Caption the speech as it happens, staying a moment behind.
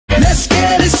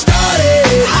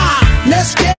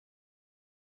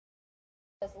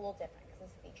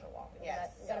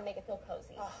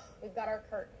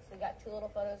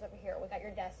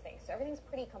everything's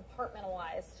pretty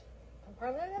compartmentalized.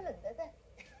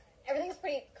 Everything's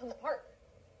pretty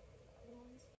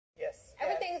Yes.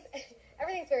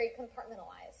 Everything's very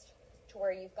compartmentalized to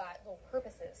where you've got little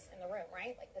purposes in the room,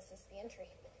 right? Like this is the entry.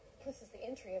 This is the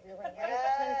entry of your room.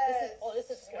 Yes.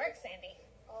 This is work, Sandy.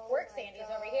 Work, Sandy's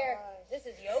over here. This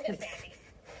is yoga, Sandy.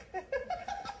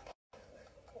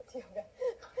 What's yoga?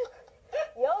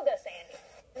 Yoga, Sandy.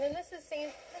 And then this is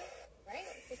Sandy, right?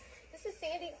 This is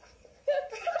Sandy. Who's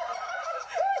this guy?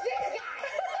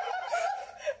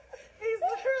 He's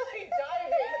literally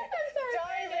diving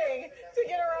to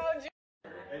get around you.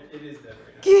 It is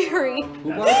different. Gary. Who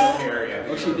bought it? Carrie.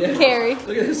 Oh, she did? Carrie.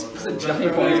 Look at this. It's a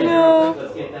giant ponytail. No.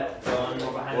 Let's get that done.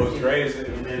 Well, what's great is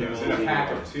it was in a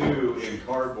pack of 2 in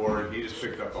cardboard. He just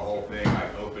picked up the whole thing.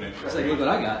 I opened it. It's like, look what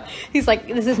I got. He's like,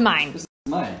 this is mine. This is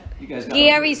mine. You guys got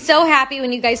Gary's so happy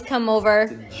when you guys come over.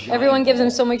 Everyone gives him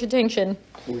so much attention.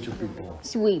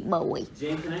 Sweet boy.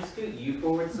 Jane, can I scoot you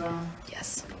forward some?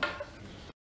 Yes.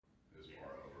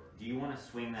 Do you want to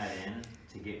swing that in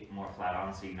to get more flat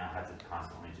on so you not have to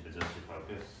constantly adjust your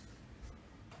focus?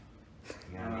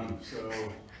 You know what I mean? So,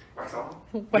 that's all.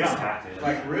 You don't have to.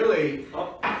 Like, really,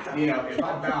 you know, if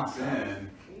I bounce in,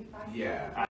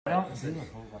 yeah. Alright,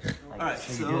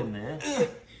 so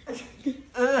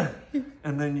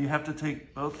and then you have to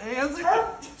take both hands.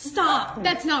 Stop!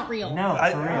 That's not real. No,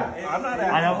 for real. I'm not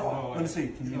I asking. don't. Let me see.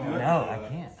 Can you do it? No, I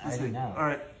can't. I don't know.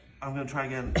 Alright, I'm gonna try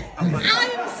again. I'm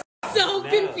so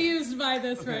confused by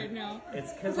this right now.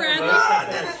 It's because Bradley,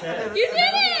 I you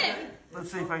did it! Let's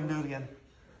see if I can do it again.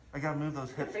 I gotta move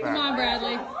those hips back. Come on,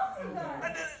 Bradley.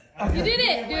 You did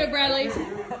it. Do it, Bradley.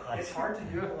 It's hard to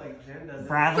do it like Jen does it.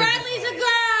 Bradley's a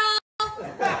girl!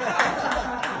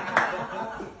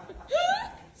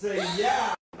 So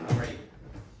yeah. Ready.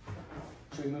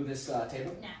 Should we move this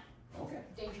table? Nah. Okay.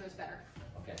 Danger is better.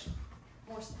 Okay.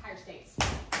 More higher stakes.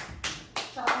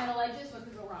 Sharp metal edges, what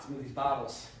could go wrong? Let's move these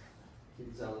bottles.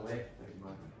 Get these out of the way.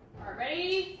 Alright,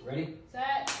 ready? Ready?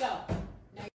 Set, go.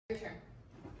 Now your turn.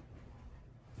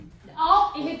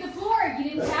 Oh, it hit the floor. You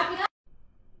didn't tap it up.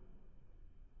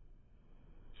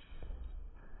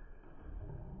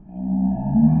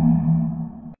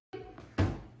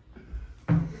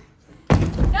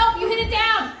 Nope, you hit it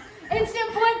down. Instant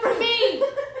point for me.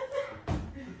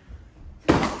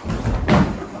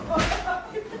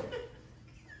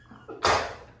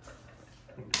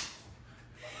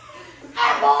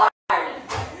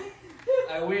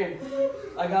 I win.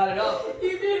 I got it up.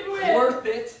 You did win. Worth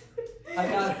it. I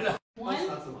got it up. 1,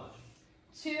 Not so much.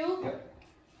 2, Yep.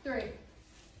 3.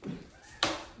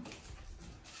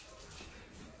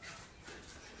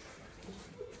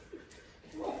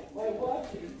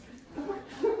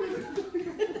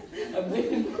 I'm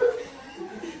winning.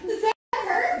 Does that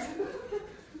hurt?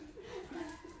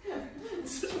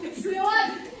 You know what?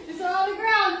 It's on the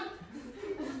ground.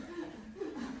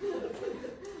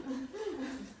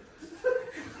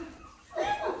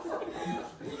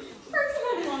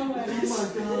 Oh my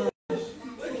god.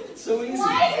 So easy.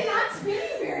 Why is it not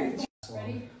spinning very much?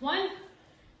 Ready? 1,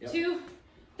 Yep. 2,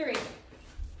 3.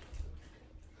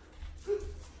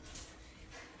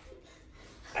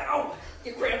 Ow!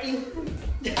 Get crampy.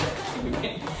 Yeah!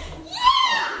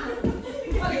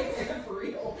 For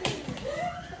real.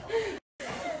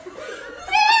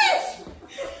 Yes!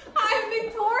 I'm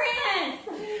victorious!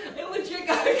 It legit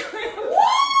got a cramp. Woo!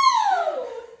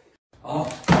 Oh.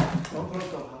 Don't throw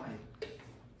so high.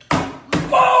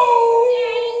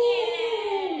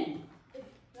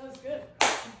 That was good.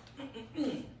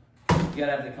 You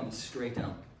gotta have it come straight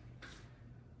down.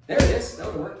 There it is. That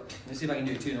would work. Let me see if I can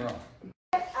do 2 in a row.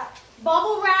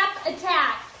 Bubble wrap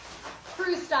attack,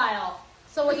 crew style.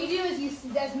 So what you do is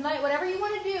whatever you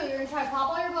want to do, you're gonna try to pop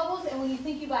all your bubbles, and when you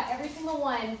think you got every single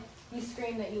one, you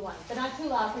scream that you won, but not too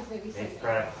loud because maybe It's sleeping.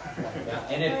 crap. Yeah.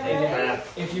 And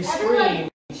if you Everyone, scream,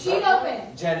 sheet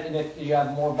open. Jen, and if you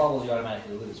have more bubbles, you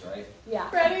automatically lose, right? Yeah.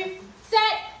 Ready,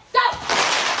 set, go.